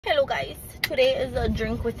Hello guys, today is a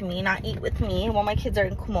drink with me, not eat with me, while my kids are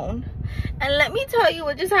in Kumon. And let me tell you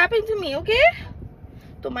what just happened to me, okay?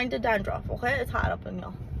 Don't mind the dandruff, okay? It's hot up in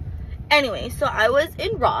here. Anyway, so I was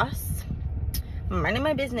in Ross, minding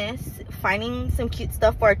my business, finding some cute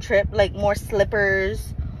stuff for our trip, like more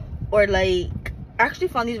slippers, or like, I actually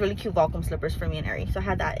found these really cute Volcom slippers for me and Ari, so I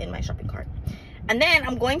had that in my shopping cart. And then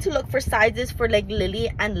I'm going to look for sizes for like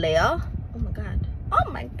Lily and Leia. Oh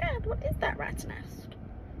my god, what is that rat's nest?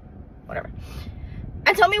 Whatever.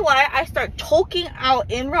 And tell me why I start choking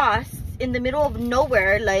out in Ross in the middle of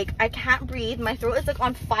nowhere. Like, I can't breathe, my throat is like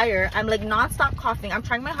on fire, I'm like non-stop coughing, I'm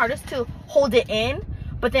trying my hardest to hold it in,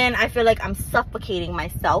 but then I feel like I'm suffocating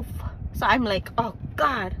myself. So I'm like, oh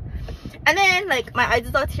god. And then like my eyes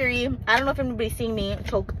is all teary. I don't know if anybody's seeing me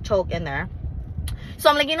choke in there. So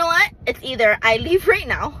I'm like, you know what, it's either I leave right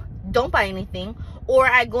now, don't buy anything, or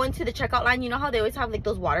I go into the checkout line. You know how they always have like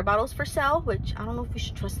those water bottles for sale, which I don't know if we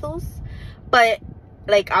should trust those, but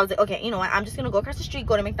like I was like, okay, you know what, I'm just gonna go across the street,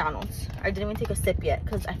 go to McDonald's. I didn't even take a sip yet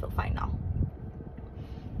because I feel fine now.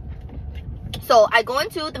 So I go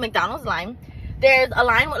into the McDonald's line. There's a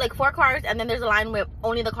line with like 4 cars, and then there's a line with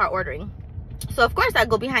only the car ordering. So of course I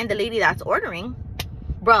go behind the lady that's ordering.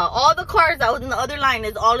 Bruh, all the cars that was in the other line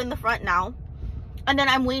is all in the front now. And then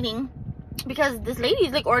I'm waiting because this lady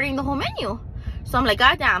is like ordering the whole menu. So I'm like,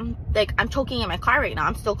 goddamn, like I'm choking in my car right now.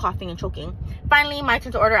 I'm still coughing and choking. Finally, my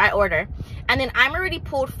turn to order. I order, and then I'm already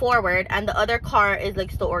pulled forward, and the other car is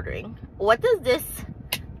like still ordering. What does this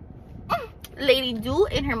lady do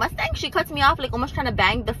in her Mustang? She cuts me off, like almost trying to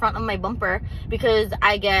bang the front of my bumper, because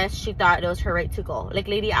I guess she thought it was her right to go. Like,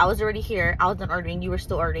 lady, I was already here. I was done ordering. You were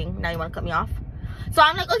still ordering. Now you want to cut me off? So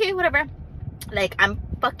I'm like, okay, whatever. Like, I'm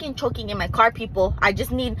fucking choking in my car, people. I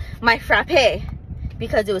just need my frappe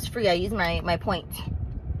because it was free. I used my points.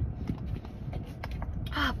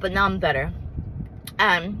 But now I'm better.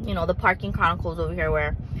 And you know, the parking chronicles over here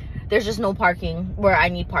where there's just no parking where I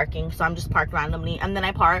need parking, so I'm just parked randomly, and then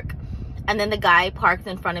I park, and then the guy parks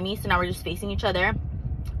in front of me, so now we're just facing each other.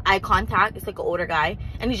 Eye contact. It's like an older guy,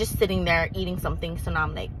 and he's just sitting there eating something. So now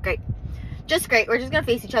I'm like, great, just great, we're just gonna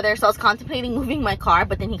face each other. So I was contemplating moving my car,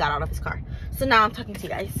 but then he got out of his car. So now I'm talking to you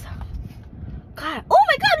guys. God, oh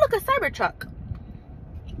my god, look, a Cybertruck.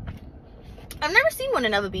 I've never seen one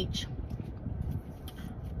in Eva Beach.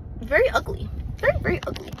 Very ugly. Very, very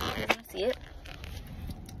ugly. You wanna see it?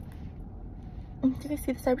 Do you guys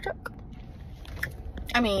see the Cybertruck?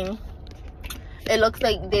 I mean, it looks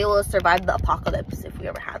like they will survive the apocalypse if we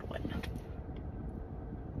ever had one.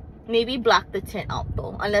 Maybe black the tint out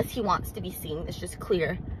though, unless he wants to be seen. It's just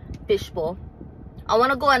clear fishbowl. I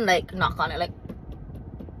want to go and like knock on it. Like,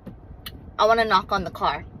 I want to knock on the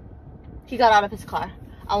car. He got out of his car.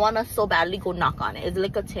 I want to so badly go knock on it. It's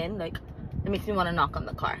like a tin. Like, it makes me want to knock on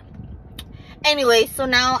the car. Anyway, so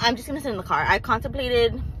now I'm just gonna sit in the car. I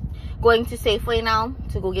contemplated going to Safeway now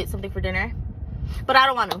to go get something for dinner, but I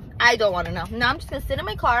don't want to. I don't want to know. Now I'm just gonna sit in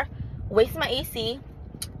my car, waste my AC,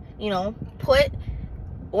 you know, put,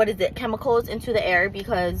 what is it, chemicals into the air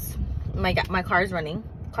because my car is running.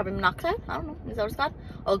 Carbon monoxide? I don't know. Is that what it's called?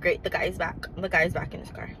 Oh great, the guy is back. The guy is back in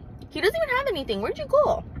his car. He doesn't even have anything. Where'd you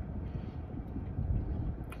go?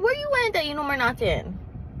 Where you went that you know we're not in?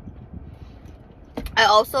 I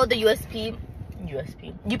also, the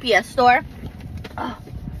UPS store.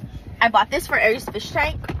 I bought this for Ari's fish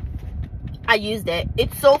tank. I used it.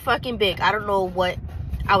 It's so fucking big. I don't know what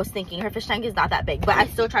I was thinking. Her fish tank is not that big, but I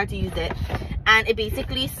still tried to use it. And it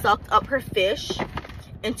basically sucked up her fish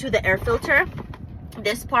into the air filter.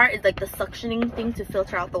 This part is like the suctioning thing to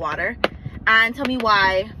filter out the water. And tell me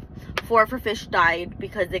why 4 of her fish died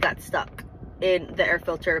because they got stuck in the air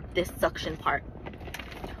filter, this suction part.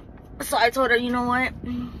 So I told her, you know what,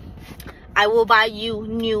 I will buy you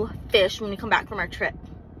new fish when we come back from our trip,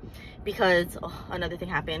 because another thing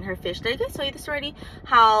happened. Her fish, did I guys tell you this already?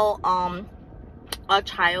 How a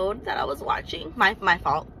child that I was watching, my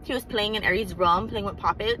fault, he was playing in Ari's room, playing with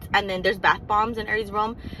poppets, and then there's bath bombs in Ari's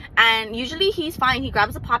room, and usually he's fine. He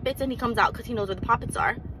grabs the poppets and he comes out because he knows where the poppets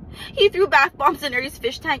are. He threw bath bombs in Ari's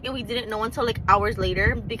fish tank, and we didn't know until like hours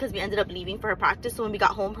later because we ended up leaving for her practice. So when we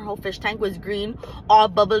got home, her whole fish tank was green, all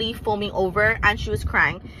bubbly, foaming over, and she was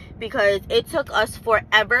crying because it took us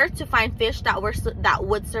forever to find fish that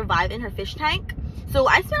would survive in her fish tank. So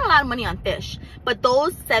I spent a lot of money on fish, but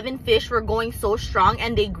those 7 fish were going so strong,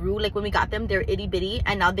 and they grew. Like, when we got them, they were itty bitty,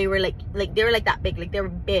 and now they were like they were like that big. Like, they were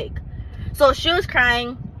big. So she was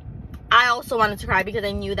crying. I also wanted to cry because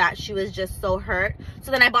I knew that she was just so hurt.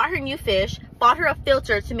 So then I bought her new fish, bought her a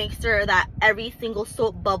filter to make sure that every single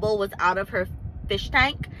soap bubble was out of her fish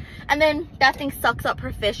tank, and then that thing sucks up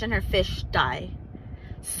her fish and her fish die.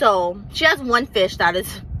 So she has 1 fish that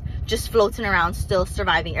is just floating around, still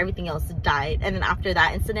surviving. Everything else died. And then after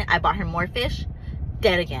that incident, I bought her more fish.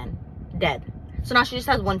 Dead again. Dead. So now she just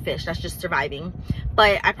has one fish that's just surviving.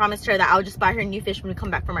 But I promised her that I'll just buy her new fish when we come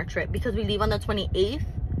back from our trip, because we leave on the 28th.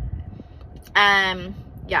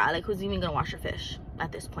 Yeah, like, who's even gonna wash her fish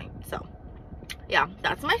at this point? So yeah,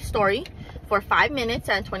 that's my story for 5 minutes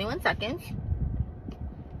and 21 seconds.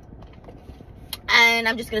 And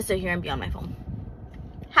I'm just gonna sit here and be on my phone.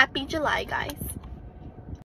 Happy July, guys.